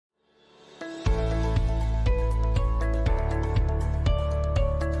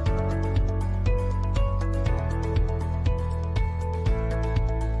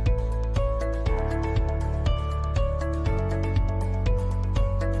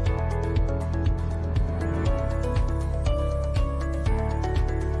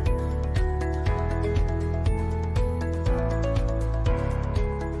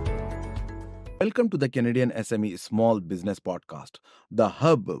Welcome to the Canadian SME Small Business Podcast, the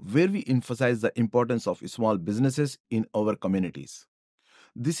hub where we emphasize the importance of small businesses in our communities.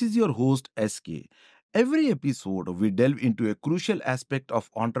 This is your host SK. Every episode we delve into a crucial aspect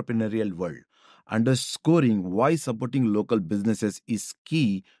of entrepreneurial world, underscoring why supporting local businesses is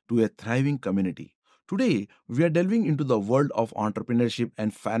key to a thriving community. Today, we are delving into the world of entrepreneurship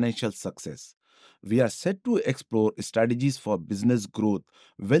and financial success. We are set to explore strategies for business growth,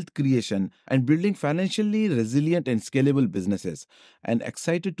 wealth creation, and building financially resilient and scalable businesses, and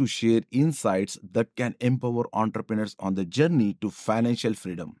excited to share insights that can empower entrepreneurs on the journey to financial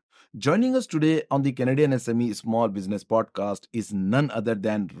freedom. Joining us today on the Canadian SME Small Business Podcast is none other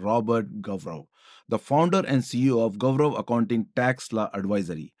than Robert Gauvreau, the founder and CEO of Gauvreau Accounting Tax Law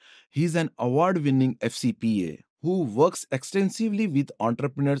Advisory. He is an award winning FCPA who works extensively with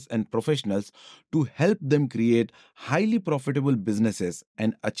entrepreneurs and professionals to help them create highly profitable businesses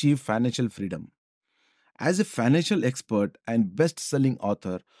and achieve financial freedom. As a financial expert and best selling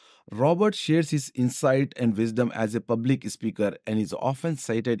author, Robert shares his insight and wisdom as a public speaker and is often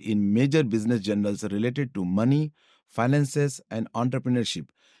cited in major business journals related to money, finances, and entrepreneurship,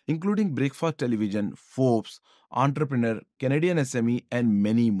 including Breakfast Television, Forbes, Entrepreneur, Canadian SME, and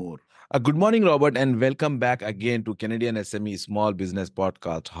many more. Good morning, Robert, and welcome back again to Canadian SME Small Business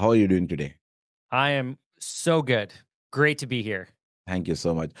Podcast. How are you doing today? I am so good. Great to be here. Thank you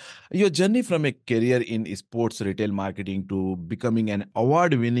so much. Your journey from a career in sports retail marketing to becoming an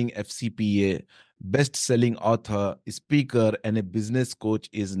award winning FCPA, best selling author, speaker, and a business coach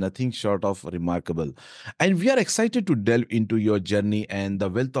is nothing short of remarkable. And we are excited to delve into your journey and the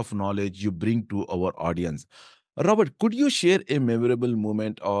wealth of knowledge you bring to our audience. Robert, could you share a memorable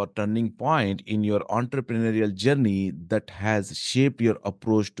moment or turning point in your entrepreneurial journey that has shaped your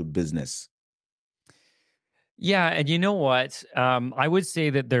approach to business? Yeah, and you know what? I would say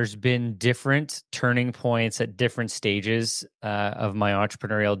that there's been different turning points at different stages of my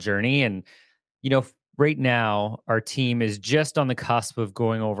entrepreneurial journey. And, right now, our team is just on the cusp of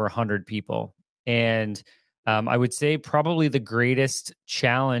going over 100 people. And I would say probably the greatest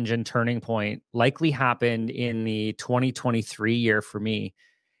challenge and turning point likely happened in the 2023 year for me.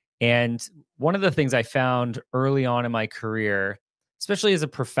 And one of the things I found early on in my career, especially as a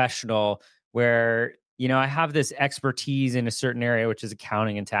professional, where, I have this expertise in a certain area, which is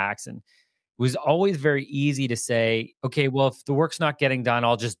accounting and tax. And it was always very easy to say, okay, well, if the work's not getting done,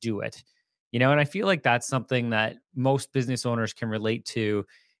 I'll just do it. And I feel like that's something that most business owners can relate to.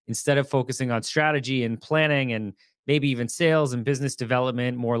 Instead of focusing on strategy and planning and maybe even sales and business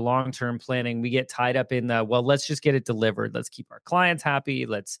development, more long-term planning, we get tied up in well, let's just get it delivered. Let's keep our clients happy.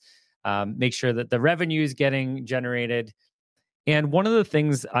 Let's make sure that the revenue is getting generated. And one of the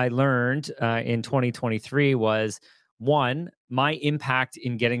things I learned in 2023 was, one, my impact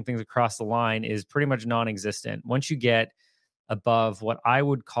in getting things across the line is pretty much non-existent. Once you get above what I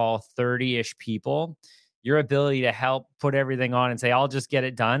would call 30-ish people, your ability to help put everything on and say, I'll just get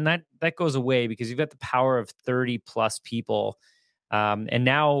it done, that goes away because you've got the power of 30 plus people. And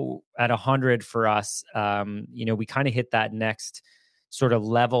now at 100 for us, we kind of hit that next sort of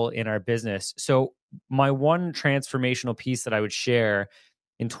level in our business. So my one transformational piece that I would share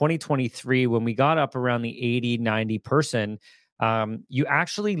in 2023, when we got up around the 80, 90 person, you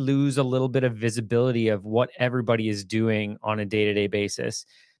actually lose a little bit of visibility of what everybody is doing on a day-to-day basis.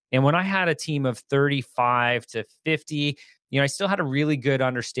 And when I had a team of 35 to 50, I still had a really good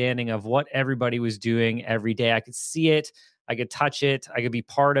understanding of what everybody was doing every day. I could see it, I could touch it, I could be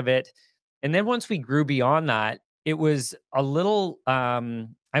part of it. And then once we grew beyond that, it was a little,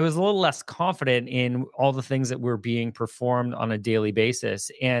 I was a little less confident in all the things that were being performed on a daily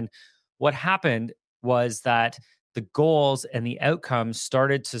basis. And what happened was that the goals and the outcomes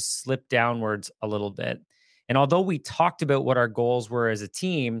started to slip downwards a little bit. And although we talked about what our goals were as a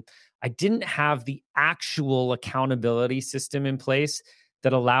team, I didn't have the actual accountability system in place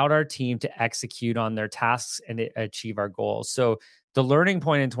that allowed our team to execute on their tasks and achieve our goals. So the learning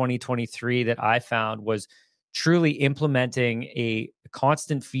point in 2023 that I found was truly implementing a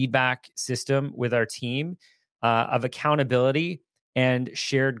constant feedback system with our team of accountability and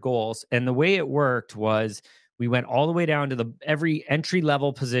shared goals. And the way it worked was we went all the way down to every entry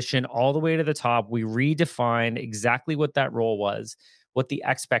level position, all the way to the top. We redefined exactly what that role was, what the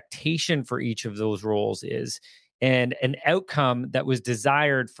expectation for each of those roles is, and an outcome that was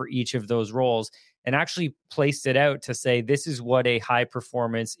desired for each of those roles, and actually placed it out to say, this is what a high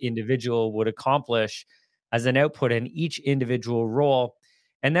performance individual would accomplish as an output in each individual role.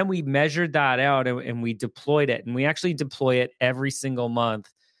 And then we measured that out and we deployed it. And we actually deploy it every single month.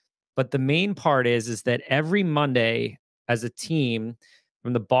 But the main part is that every Monday as a team,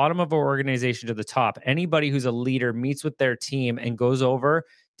 from the bottom of our organization to the top. Anybody who's a leader meets with their team and goes over,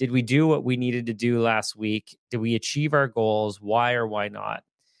 did we do what we needed to do last week? Did we achieve our goals? Why or why not?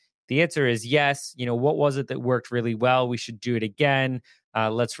 The answer is yes. What was it that worked really well? We should do it again.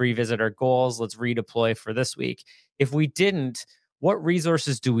 Let's revisit our goals. Let's redeploy for this week. If we didn't, what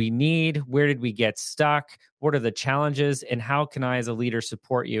resources do we need? Where did we get stuck? What are the challenges? And how can I, as a leader,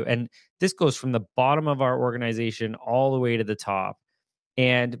 support you? And this goes from the bottom of our organization all the way to the top.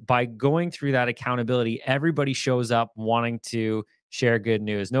 And by going through that accountability, everybody shows up wanting to share good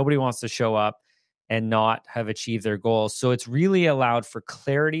news. Nobody wants to show up and not have achieved their goals. So it's really allowed for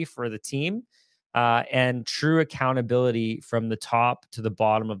clarity for the team and true accountability from the top to the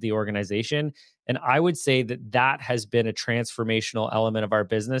bottom of the organization. And I would say that that has been a transformational element of our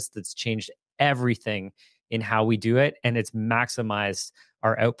business that's changed everything in how we do it. And it's maximized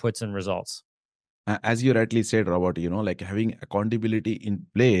our outputs and results. As you rightly said, Robert, like having accountability in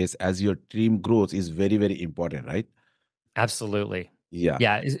place as your team grows is very, very important, right? Absolutely. Yeah.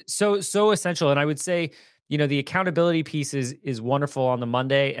 Yeah, so essential. And I would say, the accountability piece is wonderful on the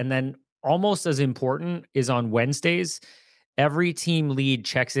Monday, and then almost as important is on Wednesdays. Every team lead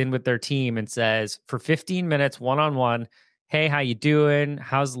checks in with their team and says, for 15 minutes, one-on-one, hey, how you doing?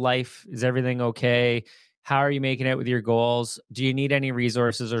 How's life? Is everything okay? How are you making it with your goals? Do you need any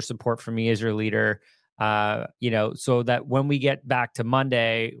resources or support from me as your leader? So that when we get back to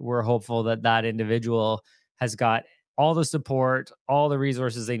Monday, we're hopeful that that individual has got all the support, all the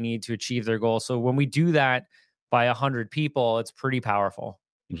resources they need to achieve their goal. So when we do that by 100 people, it's pretty powerful.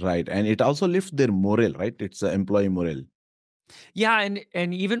 Right. And it also lifts their morale, right? It's employee morale. Yeah,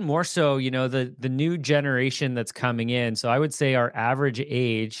 and even more so, the new generation that's coming in. So I would say our average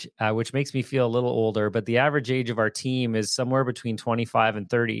age, which makes me feel a little older, but the average age of our team is somewhere between 25 and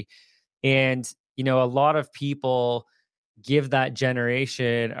 30. And a lot of people give that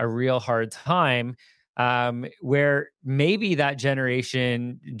generation a real hard time, where maybe that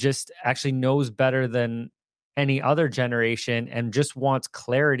generation just actually knows better than any other generation and just wants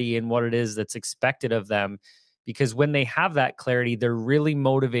clarity in what it is that's expected of them. Because when they have that clarity, they're really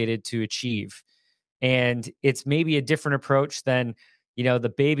motivated to achieve. And it's maybe a different approach than,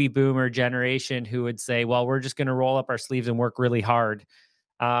 the baby boomer generation who would say, well, we're just going to roll up our sleeves and work really hard.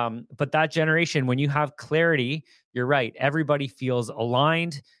 But that generation, when you have clarity, you're right. Everybody feels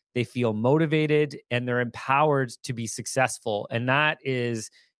aligned, they feel motivated, and they're empowered to be successful. And that is,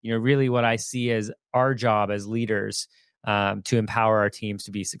 really what I see as our job as leaders, to empower our teams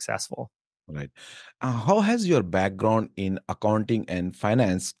to be successful. Right. How has your background in accounting and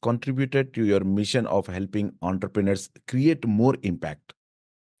finance contributed to your mission of helping entrepreneurs create more impact?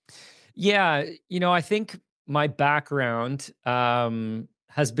 Yeah, I think my background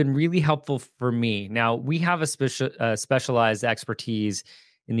has been really helpful for me. Now, we have a specialized expertise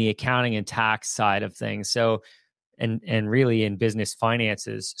in the accounting and tax side of things. So, and really in business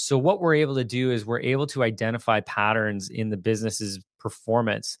finances. So what we're able to do is we're able to identify patterns in the business's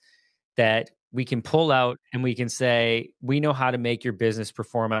performance that we can pull out and we can say, we know how to make your business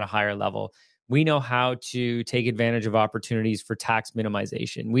perform at a higher level. We know how to take advantage of opportunities for tax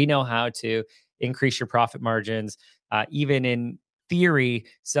minimization. We know how to increase your profit margins. Even in theory,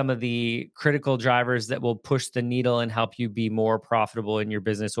 some of the critical drivers that will push the needle and help you be more profitable in your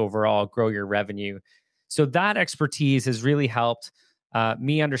business overall, grow your revenue. So that expertise has really helped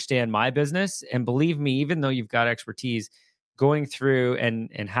me understand my business. And believe me, even though you've got expertise, going through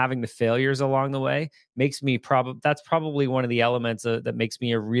and having the failures along the way makes me that's probably one of the elements that makes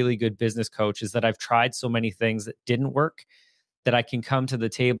me a really good business coach, is that I've tried so many things that didn't work, that I can come to the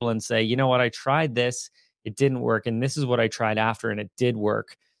table and say, you know what, I tried this, it didn't work, and this is what I tried after and it did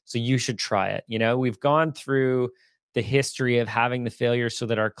work, so you should try it. We've gone through the history of having the failures so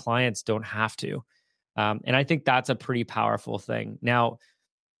that our clients don't have to. And I think that's a pretty powerful thing. Now,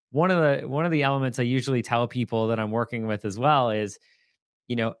 one of the elements I usually tell people that I'm working with as well is,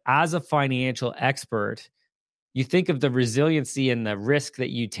 as a financial expert, you think of the resiliency and the risk that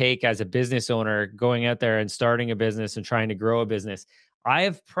you take as a business owner going out there and starting a business and trying to grow a business. I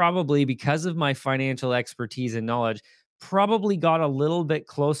have probably, because of my financial expertise and knowledge, probably got a little bit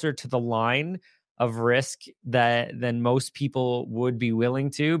closer to the line of risk than most people would be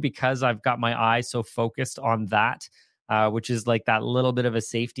willing to, because I've got my eyes so focused on that, which is like that little bit of a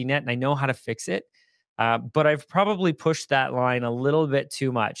safety net, and I know how to fix it. But I've probably pushed that line a little bit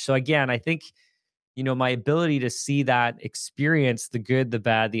too much. So again, I think, my ability to see that experience, the good, the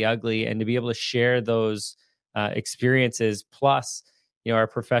bad, the ugly, and to be able to share those experiences, plus, our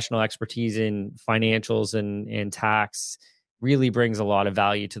professional expertise in financials and tax, really brings a lot of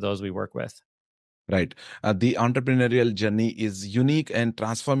value to those we work with. Right. The entrepreneurial journey is unique and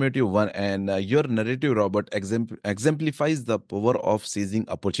transformative one, and your narrative, Robert, exemplifies the power of seizing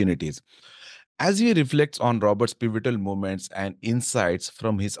opportunities. As he reflects on Robert's pivotal moments and insights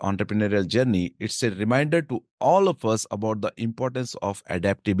from his entrepreneurial journey, it's a reminder to all of us about the importance of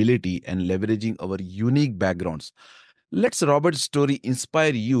adaptability and leveraging our unique backgrounds. Let's Robert's story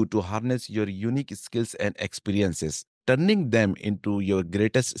inspire you to harness your unique skills and experiences, turning them into your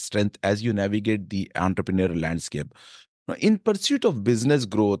greatest strength as you navigate the entrepreneurial landscape. Now, in pursuit of business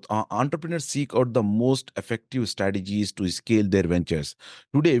growth, entrepreneurs seek out the most effective strategies to scale their ventures.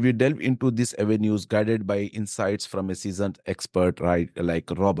 Today, we delve into these avenues guided by insights from a seasoned expert, right,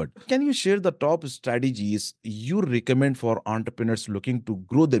 like Robert. Can you share the top strategies you recommend for entrepreneurs looking to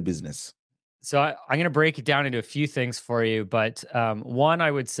grow their business? So I'm going to break it down into a few things for you, but one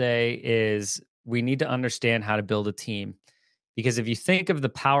I would say is we need to understand how to build a team, because if you think of the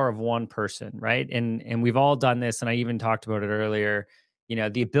power of one person, right, and we've all done this, and I even talked about it earlier,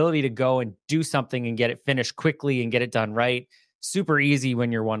 the ability to go and do something and get it finished quickly and get it done right, super easy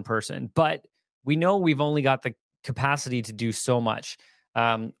when you're one person, but we know we've only got the capacity to do so much.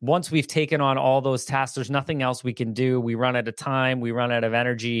 Once we've taken on all those tasks, there's nothing else we can do. We run out of time, we run out of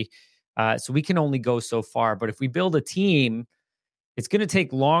energy, so we can only go so far. But if we build a team, it's going to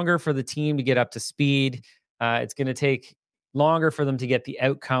take longer for the team to get up to speed. It's going to take longer for them to get the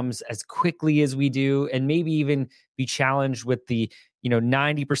outcomes as quickly as we do, and maybe even be challenged with the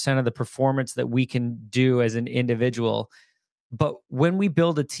 90% of the performance that we can do as an individual. But when we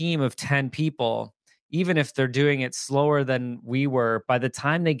build a team of 10 people, even if they're doing it slower than we were, by the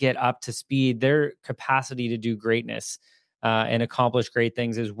time they get up to speed, their capacity to do greatness and accomplish great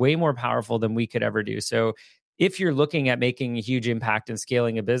things is way more powerful than we could ever do. So, if you're looking at making a huge impact and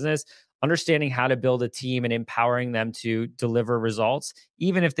scaling a business, understanding how to build a team and empowering them to deliver results,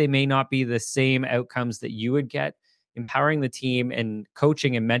 even if they may not be the same outcomes that you would get, empowering the team and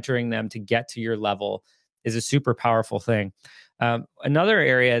coaching and mentoring them to get to your level is a super powerful thing. Another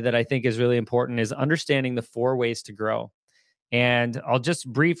area that I think is really important is understanding the 4 ways to grow. And I'll just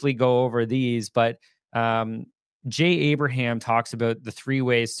briefly go over these, but um, Jay Abraham talks about the 3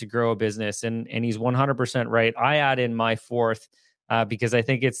 ways to grow a business, and he's 100% right. I add in my fourth because I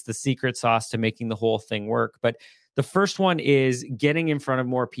think it's the secret sauce to making the whole thing work. But the first one is getting in front of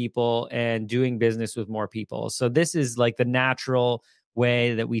more people and doing business with more people. So this is like the natural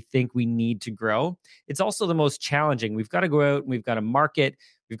way that we think we need to grow. It's also the most challenging. We've got to go out and we've got to market,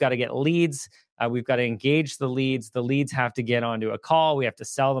 we've got to get leads. We've got to engage the leads. The leads have to get onto a call. We have to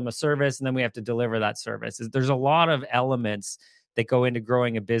sell them a service, and then we have to deliver that service. There's a lot of elements that go into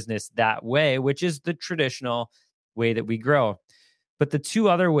growing a business that way, which is the traditional way that we grow. But the 2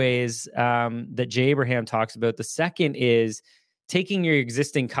 other ways that Jay Abraham talks about, the second is taking your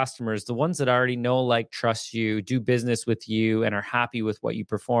existing customers, the ones that already know, like, trust you, do business with you, and are happy with what you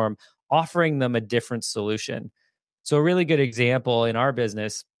perform, offering them a different solution. So, a really good example in our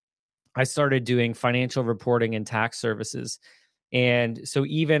business, I started doing financial reporting and tax services. And so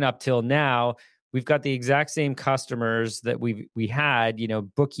even up till now, we've got the exact same customers that we had,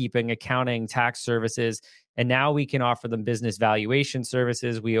 bookkeeping, accounting, tax services, and now we can offer them business valuation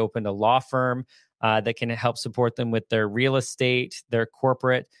services. We opened a law firm that can help support them with their real estate, their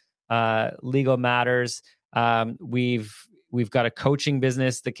corporate legal matters. We've got a coaching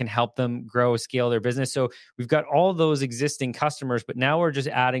business that can help them grow, scale their business. So we've got all those existing customers, but now we're just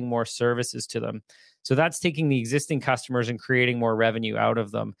adding more services to them. So that's taking the existing customers and creating more revenue out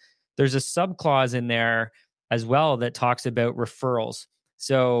of them. There's a subclause in there as well that talks about referrals.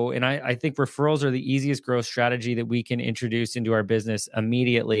 So, and I think referrals are the easiest growth strategy that we can introduce into our business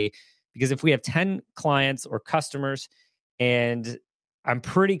immediately. Because if we have 10 clients or customers, and I'm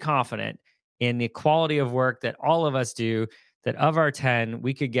pretty confident in the quality of work that all of us do, that of our 10,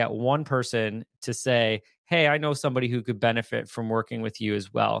 we could get one person to say, hey, I know somebody who could benefit from working with you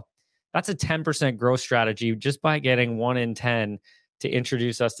as well. That's a 10% growth strategy just by getting 1 in 10 to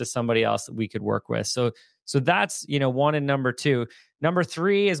introduce us to somebody else that we could work with. So that's, one and number two. Number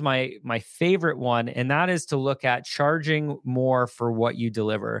three is my favorite one, and that is to look at charging more for what you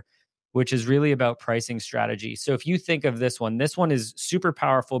deliver, which is really about pricing strategy. So if you think of this one is super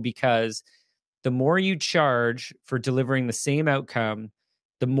powerful because the more you charge for delivering the same outcome,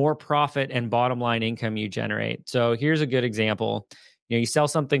 the more profit and bottom line income you generate. So here's a good example. You sell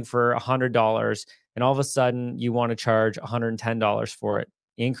something for $100 and all of a sudden you want to charge $110 for it.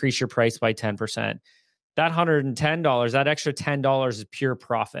 You increase your price by 10%. That $110, that extra $10 is pure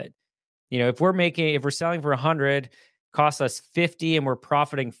profit. If we're selling for 100, costs us 50 and we're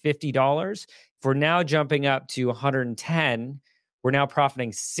profiting $50. If we're now jumping up to 110, we're now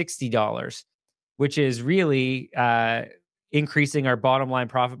profiting $60. which is really increasing our bottom line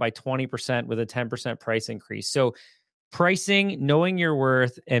profit by 20% with a 10% price increase. So pricing, knowing your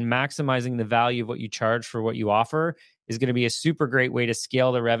worth, and maximizing the value of what you charge for what you offer is going to be a super great way to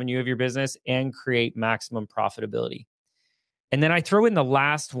scale the revenue of your business and create maximum profitability. And then I throw in the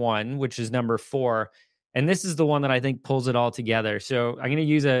last one, which is number 4. And this is the one that I think pulls it all together. So I'm going to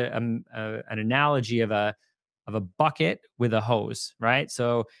use an analogy of a bucket with a hose, right?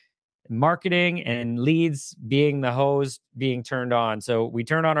 So marketing and leads being the hose being turned on. So we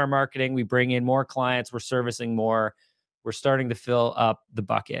turn on our marketing, we bring in more clients, we're servicing more, we're starting to fill up the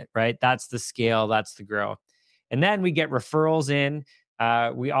bucket, right? That's the scale, that's the grow. And then we get referrals in,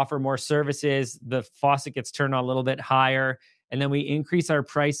 we offer more services, the faucet gets turned on a little bit higher, and then we increase our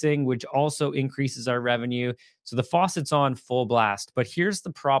pricing, which also increases our revenue. So the faucet's on full blast. But here's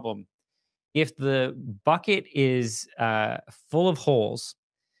the problem. If the bucket is full of holes,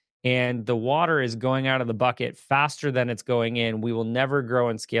 and the water is going out of the bucket faster than it's going in, we will never grow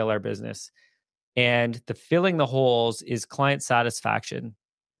and scale our business. And the filling the holes is client satisfaction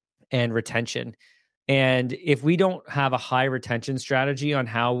and retention. And if we don't have a high retention strategy on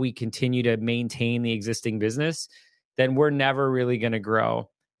how we continue to maintain the existing business, then we're never really going to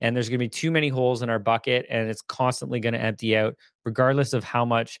grow. And there's going to be too many holes in our bucket, and it's constantly going to empty out, regardless of how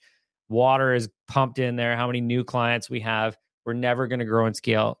much water is pumped in there, how many new clients we have. We're never going to grow and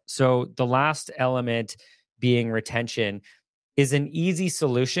scale. So the last element being retention is an easy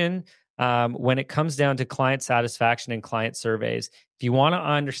solution when it comes down to client satisfaction and client surveys. If you want to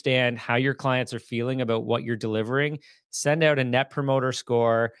understand how your clients are feeling about what you're delivering, send out a net promoter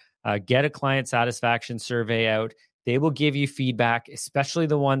score, get a client satisfaction survey out. They will give you feedback, especially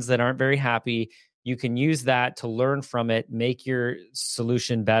the ones that aren't very happy. You can use that to learn from it, make your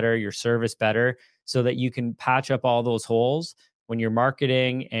solution better, your service better, so that you can patch up all those holes when your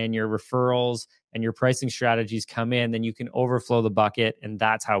marketing and your referrals and your pricing strategies come in. Then you can overflow the bucket, and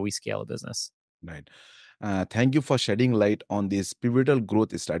that's how we scale a business. Right. Thank you for shedding light on these pivotal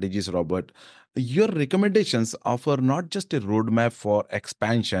growth strategies, Robert. Your recommendations offer not just a roadmap for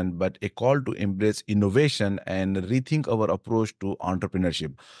expansion, but a call to embrace innovation and rethink our approach to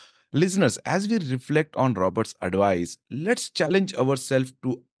entrepreneurship. Listeners, as we reflect on Robert's advice, let's challenge ourselves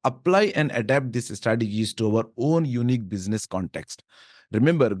to apply and adapt these strategies to our own unique business context.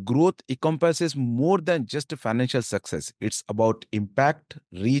 Remember, growth encompasses more than just financial success. It's about impact,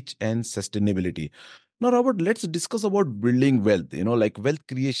 reach, and sustainability. Now, Robert, let's discuss about building wealth. Like wealth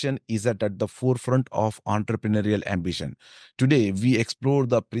creation is at the forefront of entrepreneurial ambition. Today, we explore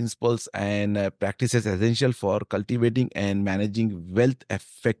the principles and practices essential for cultivating and managing wealth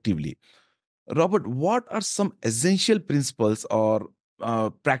effectively. Robert, what are some essential principles or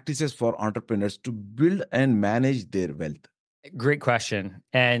practices for entrepreneurs to build and manage their wealth? Great question.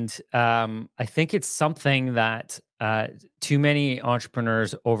 And I think it's something that too many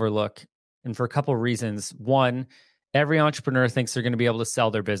entrepreneurs overlook. And for a couple of reasons. One, every entrepreneur thinks they're going to be able to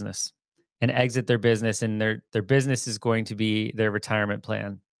sell their business and exit their business, and their business is going to be their retirement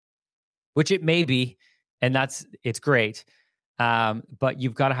plan, which it may be, and it's great. But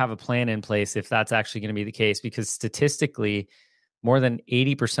you've got to have a plan in place if that's actually going to be the case, because statistically, more than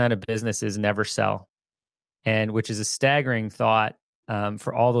 80% of businesses never sell, and which is a staggering thought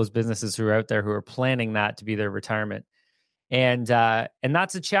for all those businesses who are out there who are planning that to be their retirement. And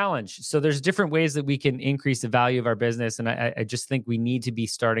that's a challenge. So there's different ways that we can increase the value of our business, and I just think we need to be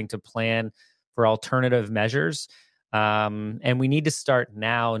starting to plan for alternative measures, and we need to start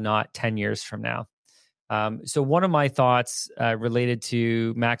now, not 10 years from now. So one of my thoughts related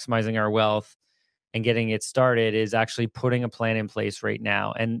to maximizing our wealth and getting it started is actually putting a plan in place right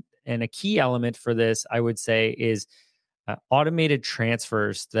now. And a key element for this, I would say, is automated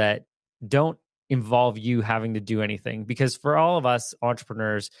transfers that don't involve you having to do anything. Because for all of us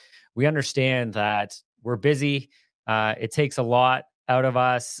entrepreneurs, we understand that we're busy. It takes a lot out of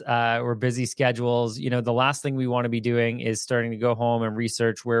us. We're busy schedules. The last thing we want to be doing is starting to go home and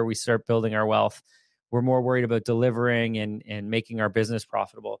research where we start building our wealth. We're more worried about delivering and making our business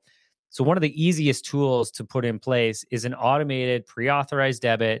profitable. So one of the easiest tools to put in place is an automated pre-authorized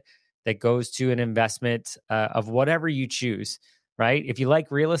debit that goes to an investment of whatever you choose, right? If you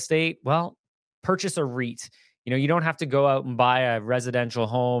like real estate, well, purchase a REIT. You don't have to go out and buy a residential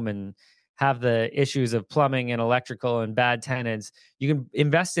home and have the issues of plumbing and electrical and bad tenants. You can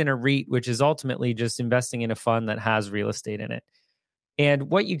invest in a REIT, which is ultimately just investing in a fund that has real estate in it.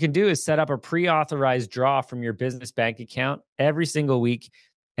 And what you can do is set up a pre-authorized draw from your business bank account every single week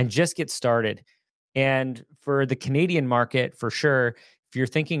and just get started. And for the Canadian market, for sure, if you're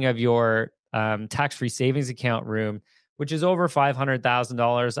thinking of your tax-free savings account room, which is over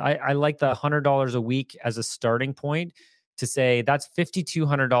 $500,000. I like the $100 a week as a starting point to say that's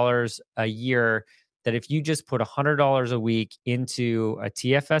 $5,200 a year. That if you just put $100 a week into a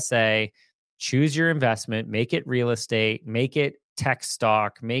TFSA, choose your investment, make it real estate, make it tech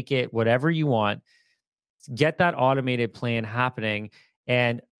stock, make it whatever you want, get that automated plan happening.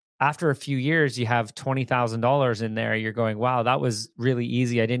 And after a few years, you have $20,000 in there. You're going, wow, that was really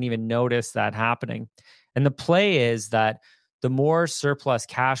easy. I didn't even notice that happening. And the play is that the more surplus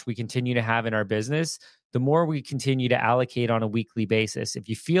cash we continue to have in our business, the more we continue to allocate on a weekly basis. If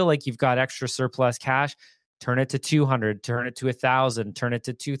you feel like you've got extra surplus cash, turn it to 200, turn it to 1,000, turn it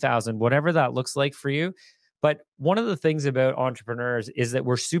to 2,000, whatever that looks like for you. But one of the things about entrepreneurs is that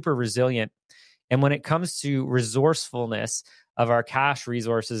we're super resilient. And when it comes to resourcefulness of our cash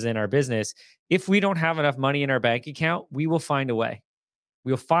resources in our business, if we don't have enough money in our bank account, we will find a way.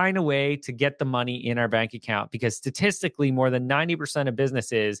 We'll find a way to get the money in our bank account because statistically, more than 90% of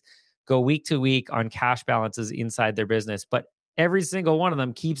businesses go week to week on cash balances inside their business, but every single one of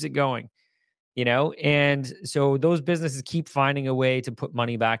them keeps it going, And so those businesses keep finding a way to put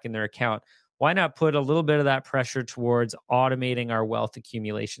money back in their account. Why not put a little bit of that pressure towards automating our wealth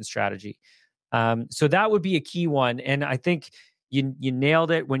accumulation strategy? So that would be a key one. And I think you nailed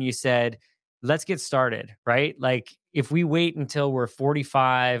it when you said, let's get started, right? Like if we wait until we're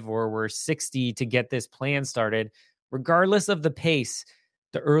 45 or we're 60 to get this plan started, regardless of the pace,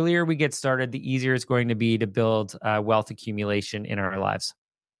 the earlier we get started, the easier it's going to be to build wealth accumulation in our lives.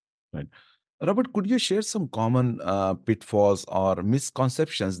 Right. Robert, could you share some common pitfalls or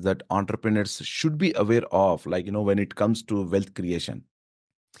misconceptions that entrepreneurs should be aware of, like, when it comes to wealth creation?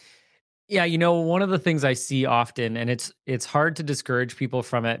 Yeah, one of the things I see often, and it's hard to discourage people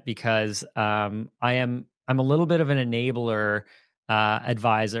from it because I'm a little bit of an enabler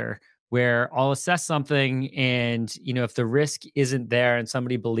advisor where I'll assess something, and if the risk isn't there and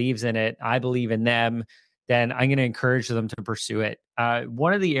somebody believes in it, I believe in them, then I'm going to encourage them to pursue it.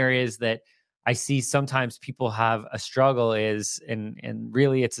 One of the areas that I see sometimes people have a struggle is, and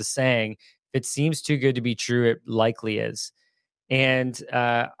really it's a saying, if it seems too good to be true, it likely is. And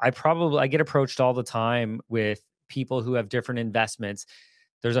I get approached all the time with people who have different investments.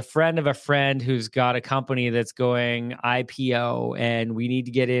 There's a friend of a friend who's got a company that's going IPO, and we need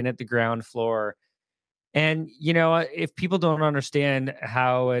to get in at the ground floor. And, if people don't understand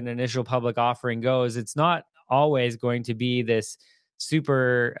how an initial public offering goes, it's not always going to be this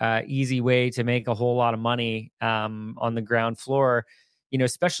super easy way to make a whole lot of money on the ground floor.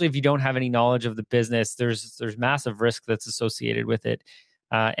 Especially if you don't have any knowledge of the business, there's massive risk that's associated with it.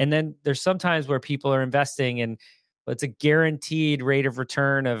 And then there's sometimes where people are investing and it's a guaranteed rate of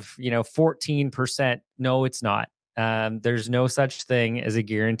return of 14%. No, it's not. There's no such thing as a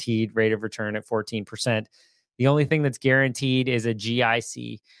guaranteed rate of return at 14%. The only thing that's guaranteed is a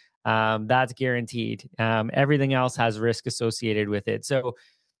GIC. That's guaranteed. Everything else has risk associated with it. So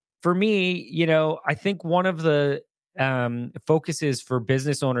for me, I think one of the focuses for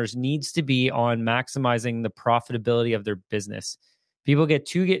business owners needs to be on maximizing the profitability of their business. People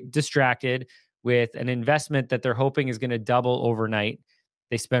get distracted with an investment that they're hoping is going to double overnight.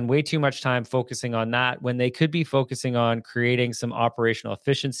 They spend way too much time focusing on that when they could be focusing on creating some operational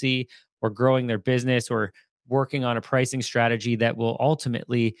efficiency or growing their business or working on a pricing strategy that will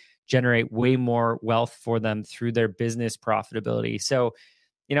ultimately generate way more wealth for them through their business profitability. So,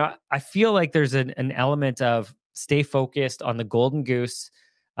 I feel like there's an element of stay focused on the golden goose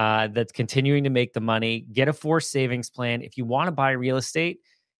that's continuing to make the money. Get a forced savings plan. If you want to buy real estate,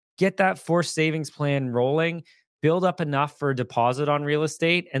 get that forced savings plan rolling, build up enough for a deposit on real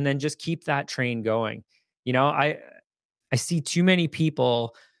estate, and then just keep that train going. I see too many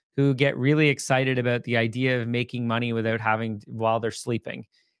people who get really excited about the idea of making money without having while they're sleeping.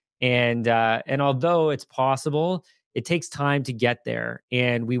 And although it's possible, it takes time to get there.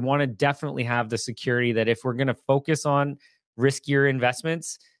 And we want to definitely have the security that if we're going to focus on riskier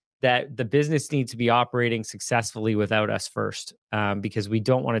investments, that the business needs to be operating successfully without us first, because we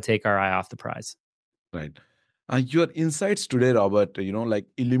don't want to take our eye off the prize. Right. Your insights today, Robert, like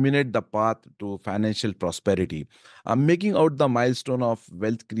illuminate the path to financial prosperity, making out the milestone of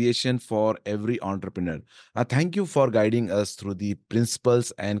wealth creation for every entrepreneur. Thank you for guiding us through the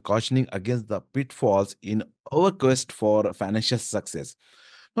principles and cautioning against the pitfalls in our quest for financial success.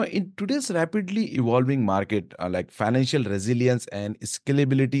 Now, in today's rapidly evolving market, like financial resilience and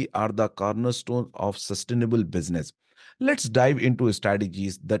scalability are the cornerstone of sustainable business. Let's dive into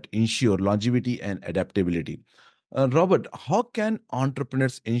strategies that ensure longevity and adaptability. Robert, how can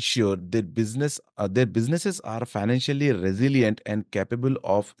entrepreneurs ensure their businesses are financially resilient and capable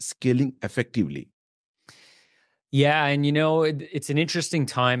of scaling effectively? Yeah, and it's an interesting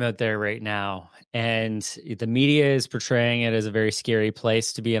time out there right now. And the media is portraying it as a very scary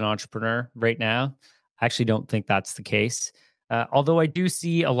place to be an entrepreneur right now. I actually don't think that's the case. Although I do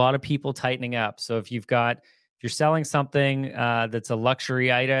see a lot of people tightening up. So if you're selling something that's a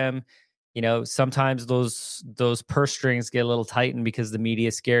luxury item, sometimes those purse strings get a little tightened because the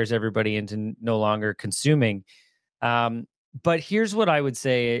media scares everybody into no longer consuming. Um, but here's what I would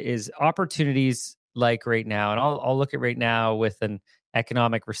say is opportunities like right now, and I'll look at right now with an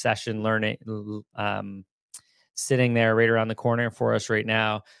economic recession sitting there right around the corner for us right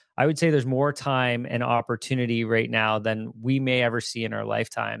now. I would say there's more time and opportunity right now than we may ever see in our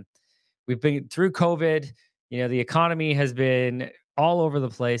lifetime. We've been through COVID. The economy has been all over the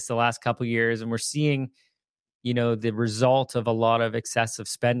place the last couple years, and we're seeing the result of a lot of excessive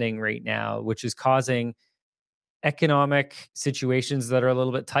spending right now, which is causing economic situations that are a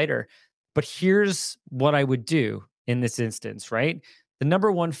little bit tighter. But here's what I would do in this instance, right? The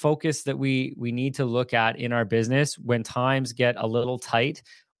number one focus that we need to look at in our business when times get a little tight,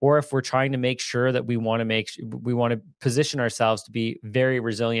 or if we're trying to make sure that we want to position ourselves to be very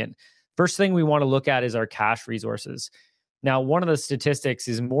resilient. First thing we want to look at is our cash resources. Now, one of the statistics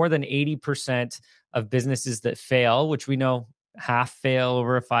is more than 80% of businesses that fail, which we know half fail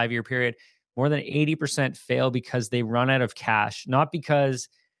over a 5-year period, more than 80% fail because they run out of cash, not because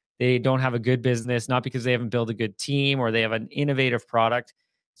they don't have a good business, not because they haven't built a good team or they have an innovative product.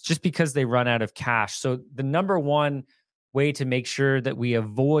 It's just because they run out of cash. So, the number one way to make sure that we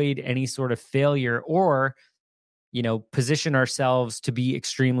avoid any sort of failure or position ourselves to be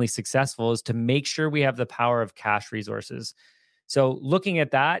extremely successful is to make sure we have the power of cash resources. So, looking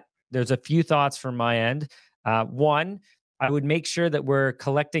at that, there's a few thoughts from my end. One, I would make sure that we're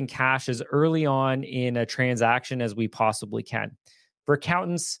collecting cash as early on in a transaction as we possibly can. For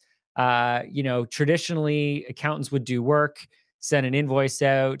accountants, traditionally accountants would do work, send an invoice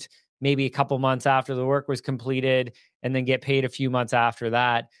out, maybe a couple months after the work was completed, and then get paid a few months after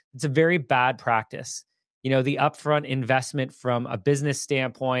that. It's a very bad practice. The upfront investment from a business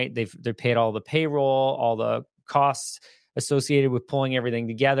standpoint, they're paid all the payroll, all the costs associated with pulling everything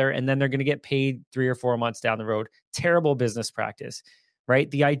together, and then they're going to get paid 3 or 4 months down the road. Terrible business practice,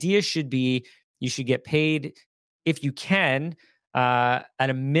 right? The idea should be you should get paid if you can at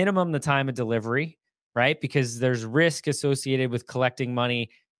a minimum the time of delivery, right? Because there's risk associated with collecting money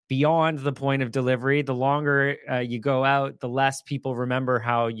beyond the point of delivery. The longer you go out, the less people remember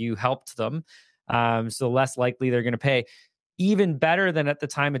how you helped them. So less likely they're going to pay. Even better than at the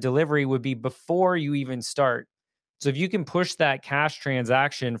time of delivery would be before you even start. So if you can push that cash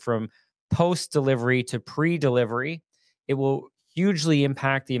transaction from post delivery to pre delivery, it will hugely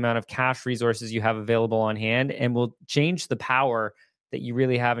impact the amount of cash resources you have available on hand and will change the power that you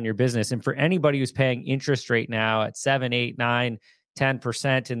really have in your business. And for anybody who's paying interest rate now at 7, 8, 9,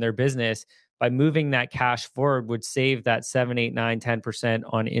 10% in their business, by moving that cash forward would save that 7, 8, 9, 10%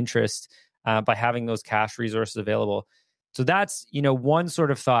 on interest by having those cash resources available. So that's, one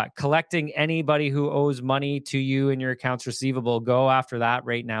sort of thought. Collecting anybody who owes money to you in your accounts receivable, go after that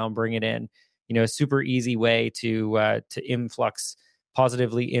right now and bring it in. A super easy way to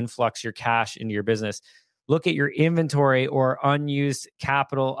positively influx your cash into your business. Look at your inventory or unused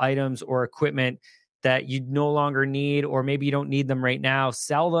capital items or equipment that you no longer need, or maybe you don't need them right now.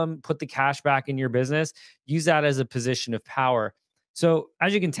 Sell them, put the cash back in your business, use that as a position of power. So,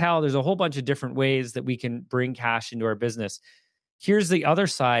 as you can tell, there's a whole bunch of different ways that we can bring cash into our business. Here's the other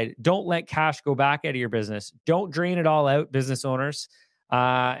side. Don't let cash go back out of your business. Don't drain it all out, business owners,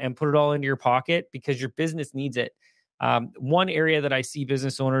 and put it all into your pocket because your business needs it. One area that I see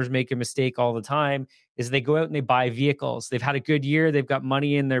business owners make a mistake all the time is they go out and they buy vehicles. They've had a good year. They've got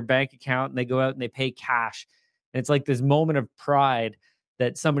money in their bank account and they go out and they pay cash. And it's like this moment of pride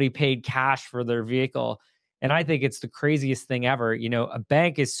that somebody paid cash for their vehicle. And I think it's the craziest thing ever. A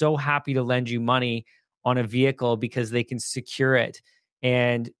bank is so happy to lend you money on a vehicle because they can secure it.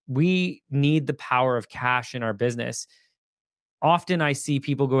 And we need the power of cash in our business. Often I see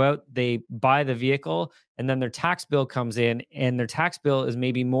people go out, they buy the vehicle, and then their tax bill comes in, and their tax bill is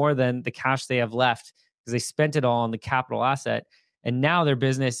maybe more than the cash they have left because they spent it all on the capital asset. And now their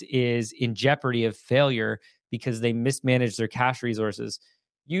business is in jeopardy of failure because they mismanaged their cash resources.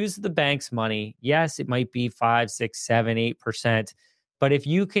 Use the bank's money. Yes, it might be 5, 6, 7, 8%. But if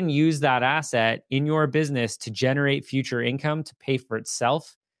you can use that asset in your business to generate future income to pay for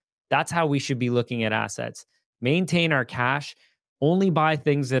itself, that's how we should be looking at assets. Maintain our cash, only buy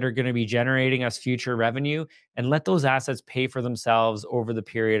things that are going to be generating us future revenue, and let those assets pay for themselves over the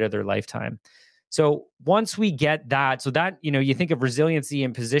period of their lifetime. So once we get that, you think of resiliency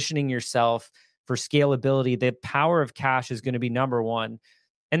and positioning yourself for scalability, the power of cash is going to be number one.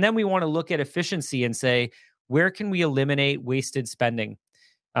 And then we want to look at efficiency and say, where can we eliminate wasted spending?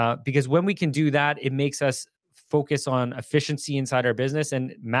 Because when we can do that, it makes us focus on efficiency inside our business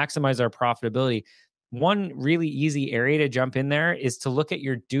and maximize our profitability. One really easy area to jump in there is to look at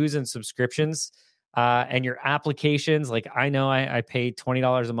your dues and subscriptions and your applications. Like I know I pay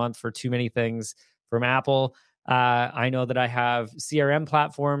 $20 a month for too many things from Apple. I know that I have CRM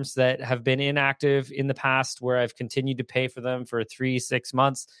platforms that have been inactive in the past where I've continued to pay for them for 3-6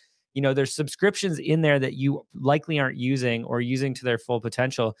 months. There's subscriptions in there that you likely aren't using or using to their full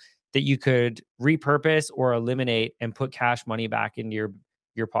potential that you could repurpose or eliminate and put cash money back into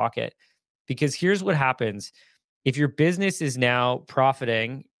your pocket. Because here's what happens. If your business is now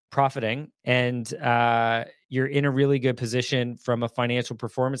profiting and you're in a really good position from a financial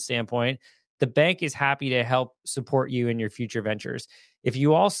performance standpoint, the bank is happy to help support you in your future ventures. If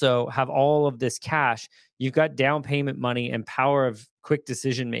you also have all of this cash, you've got down payment money and power of quick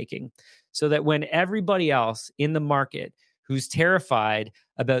decision making, so that when everybody else in the market who's terrified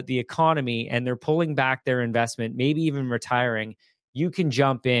about the economy and they're pulling back their investment, maybe even retiring, you can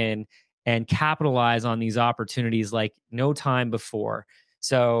jump in and capitalize on these opportunities like no time before.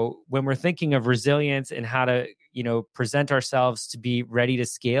 So when we're thinking of resilience and how to, present ourselves to be ready to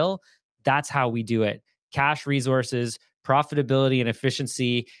scale, that's how we do it. Cash resources, profitability, and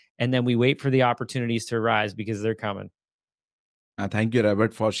efficiency. And then we wait for the opportunities to arise because they're coming. Thank you,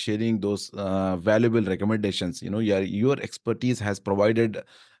 Robert, for sharing those valuable recommendations. Your expertise has provided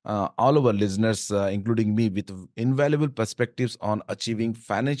all our listeners, including me, with invaluable perspectives on achieving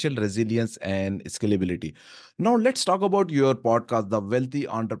financial resilience and scalability. Now, let's talk about your podcast, the Wealthy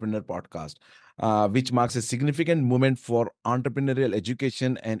Entrepreneur Podcast, which marks a significant moment for entrepreneurial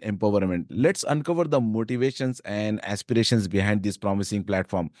education and empowerment. Let's uncover the motivations and aspirations behind this promising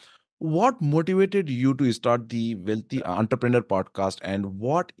platform. What motivated you to start the Wealthy Entrepreneur Podcast, and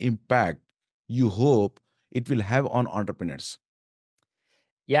what impact you hope it will have on entrepreneurs?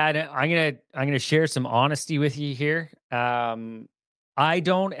 Yeah, and I'm gonna share some honesty with you here. I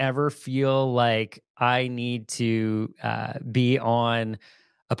don't ever feel like I need to be on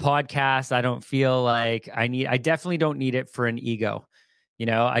a podcast. I don't feel like I definitely don't need it for an ego.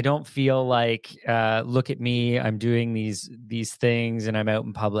 I don't feel like look at me, I'm doing these things and I'm out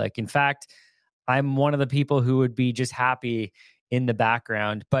in public. In fact, I'm one of the people who would be just happy in the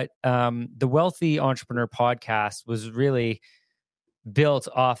background. But the Wealthy Entrepreneur Podcast was really built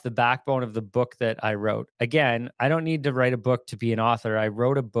off the backbone of the book that I wrote. Again, I don't need to write a book to be an author. I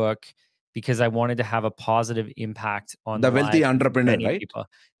wrote a book because I wanted to have a positive impact on the The Wealthy lives of Entrepreneur, many right? people.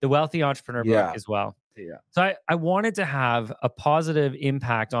 The Wealthy Entrepreneur book Yeah. as well. Yeah. So I wanted to have a positive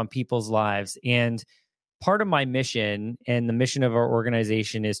impact on people's lives. And part of my mission and the mission of our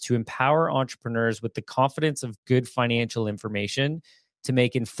organization is to empower entrepreneurs with the confidence of good financial information to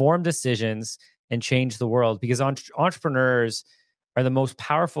make informed decisions and change the world. Because entrepreneurs are the most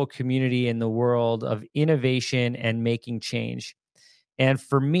powerful community in the world of innovation and making change. And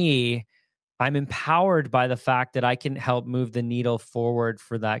for me, I'm empowered by the fact that I can help move the needle forward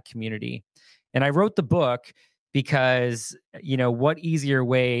for that community. And I wrote the book because, what easier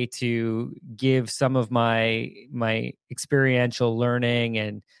way to give some of my experiential learning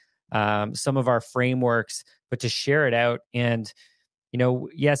and some of our frameworks, but to share it out. And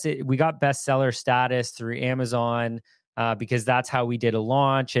yes, we got bestseller status through Amazon because that's how we did a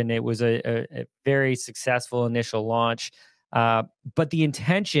launch, and it was a very successful initial launch. But the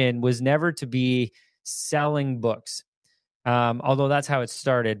intention was never to be selling books, although that's how it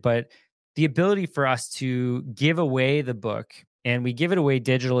started. But the ability for us to give away the book, and we give it away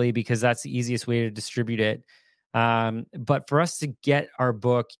digitally because that's the easiest way to distribute it. But for us to get our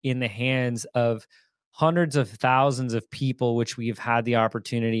book in the hands of hundreds of thousands of people, which we've had the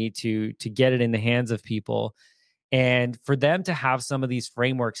opportunity to get it in the hands of people, and for them to have some of these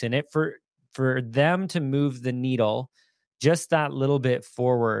frameworks in it, for them to move the needle just that little bit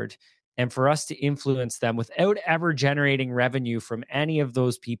forward, and for us to influence them without ever generating revenue from any of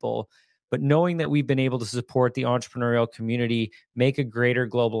those people, but knowing that we've been able to support the entrepreneurial community, make a greater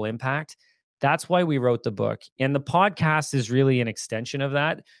global impact. That's why we wrote the book. And the podcast is really an extension of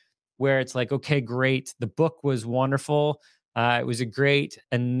that, where it's like, okay, great. The book was wonderful. It was a great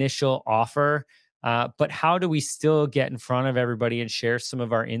initial offer. But how do we still get in front of everybody and share some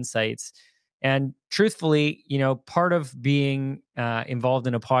of our insights? And truthfully, part of being involved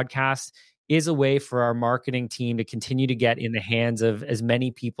in a podcast is a way for our marketing team to continue to get in the hands of as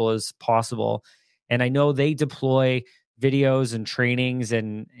many people as possible. And I know they deploy videos and trainings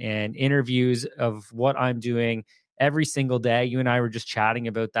and interviews of what I'm doing every single day. You and I were just chatting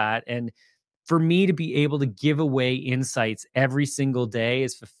about that. And for me to be able to give away insights every single day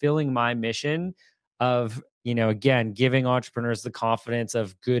is fulfilling my mission of, again, giving entrepreneurs the confidence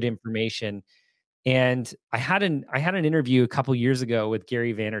of good information. And I had an interview a couple years ago with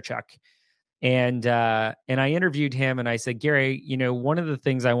Gary Vaynerchuk, and I interviewed him, and I said, Gary, one of the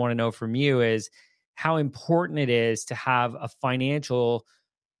things I want to know from you is how important it is to have a financial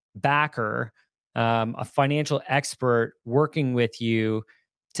backer, a financial expert working with you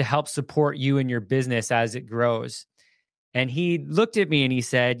to help support you and your business as it grows. And he looked at me and he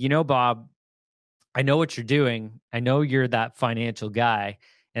said, Bob, I know what you're doing. I know you're that financial guy.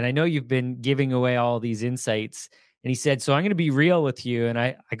 And I know you've been giving away all these insights. And he said, so I'm going to be real with you. And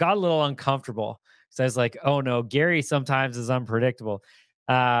I got a little uncomfortable. So I was like, oh no, Gary sometimes is unpredictable,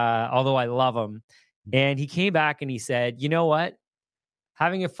 although I love him. And he came back and he said, you know what?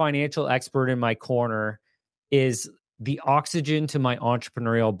 Having a financial expert in my corner is the oxygen to my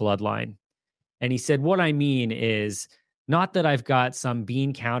entrepreneurial bloodline. And he said, what I mean is not that I've got some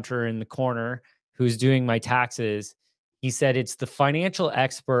bean counter in the corner who's doing my taxes. He said, it's the financial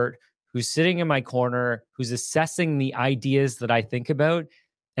expert who's sitting in my corner, who's assessing the ideas that I think about,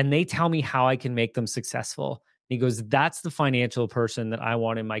 and they tell me how I can make them successful. And he goes, that's the financial person that I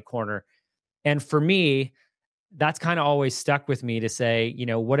want in my corner. And for me, that's kind of always stuck with me to say,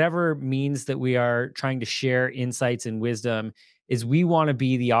 whatever means that we are trying to share insights and wisdom is we want to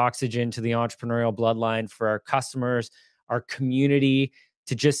be the oxygen to the entrepreneurial bloodline for our customers, our community,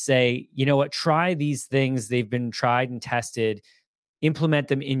 to just say, you know what, try these things. They've been tried and tested, implement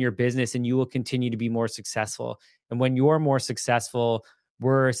them in your business, and you will continue to be more successful. And when you're more successful,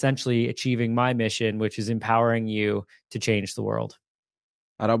 we're essentially achieving my mission, which is empowering you to change the world.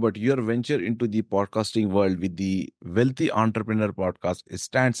 Robert, your venture into the podcasting world with the Wealthy Entrepreneur podcast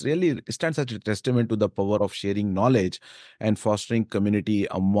stands as a testament to the power of sharing knowledge and fostering community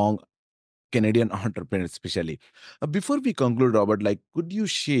among Canadian entrepreneurs, especially. Before we conclude, Robert, could you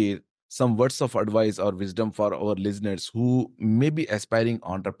share some words of advice or wisdom for our listeners who may be aspiring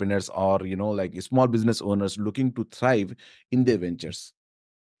entrepreneurs or small business owners looking to thrive in their ventures?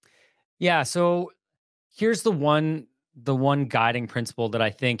 Yeah. So here's the one guiding principle that I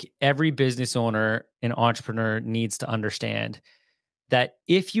think every business owner and entrepreneur needs to understand, that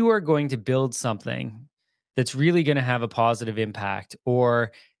if you are going to build something that's really going to have a positive impact,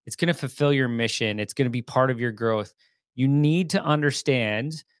 or it's going to fulfill your mission, it's going to be part of your growth, you need to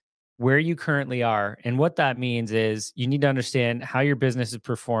understand where you currently are. And what that means is you need to understand how your business is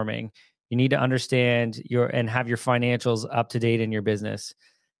performing. You need to understand and have your financials up to date in your business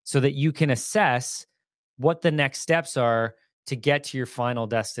so that you can assess what the next steps are to get to your final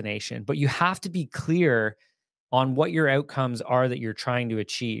destination. But you have to be clear on what your outcomes are that you're trying to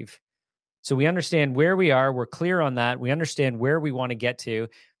achieve. So we understand where we are, we're clear on that, we understand where we want to get to,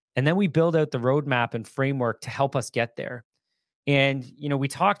 and then we build out the roadmap and framework to help us get there. And, we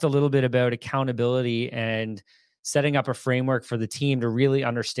talked a little bit about accountability and setting up a framework for the team to really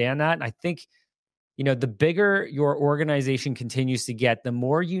understand that. And I think, the bigger your organization continues to get, the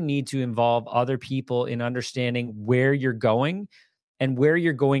more you need to involve other people in understanding where you're going and where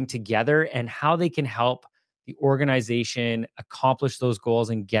you're going together and how they can help the organization accomplish those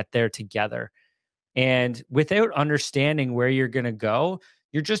goals and get there together. And without understanding where you're going to go,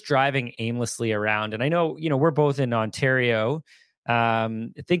 you're just driving aimlessly around. And I know, we're both in Ontario,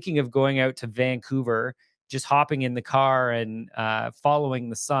 thinking of going out to Vancouver, just hopping in the car and following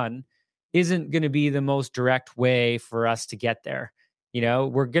the sun isn't going to be the most direct way for us to get there.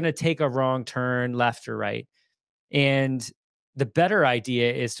 We're going to take a wrong turn left or right. And the better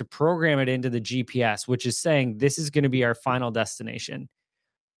idea is to program it into the GPS, which is saying this is going to be our final destination,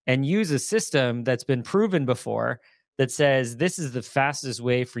 and use a system that's been proven before that says this is the fastest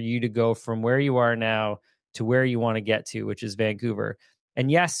way for you to go from where you are now to where you want to get to, which is Vancouver.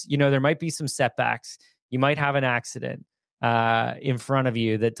 And yes, there might be some setbacks. You might have an accident in front of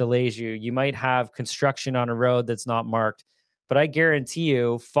you that delays you. You might have construction on a road that's not marked. But I guarantee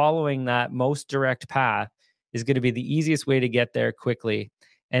you, following that most direct path is going to be the easiest way to get there quickly.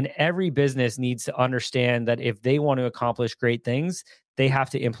 And every business needs to understand that if they want to accomplish great things, they have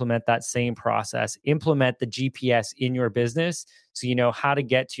to implement that same process, implement the GPS in your business so you know how to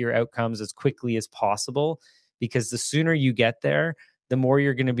get to your outcomes as quickly as possible. Because the sooner you get there, the more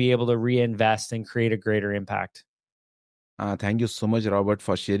you're going to be able to reinvest and create a greater impact. Thank you so much, Robert,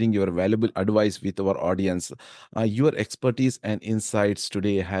 for sharing your valuable advice with our audience. Your expertise and insights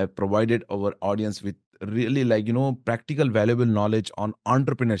today have provided our audience with really practical valuable knowledge on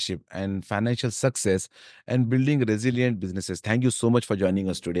entrepreneurship and financial success and building resilient businesses. Thank you so much for joining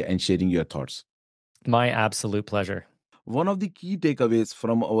us today and sharing your thoughts. My absolute pleasure. One of the key takeaways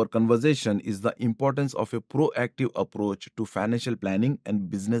from our conversation is the importance of a proactive approach to financial planning and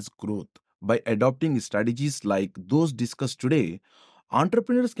business growth. By adopting strategies like those discussed today,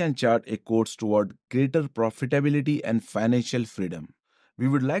 entrepreneurs can chart a course toward greater profitability and financial freedom. We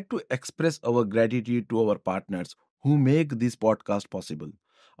would like to express our gratitude to our partners who make this podcast possible.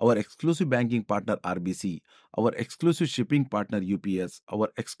 Our exclusive banking partner RBC, our exclusive shipping partner UPS, our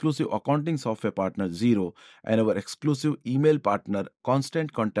exclusive accounting software partner Zero, and our exclusive email partner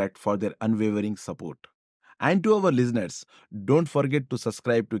Constant Contact for their unwavering support. And to our listeners, don't forget to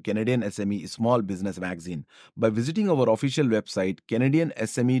subscribe to Canadian SME Small Business Magazine by visiting our official website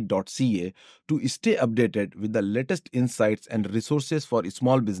canadiansme.ca to stay updated with the latest insights and resources for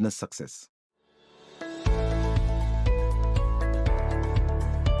small business success.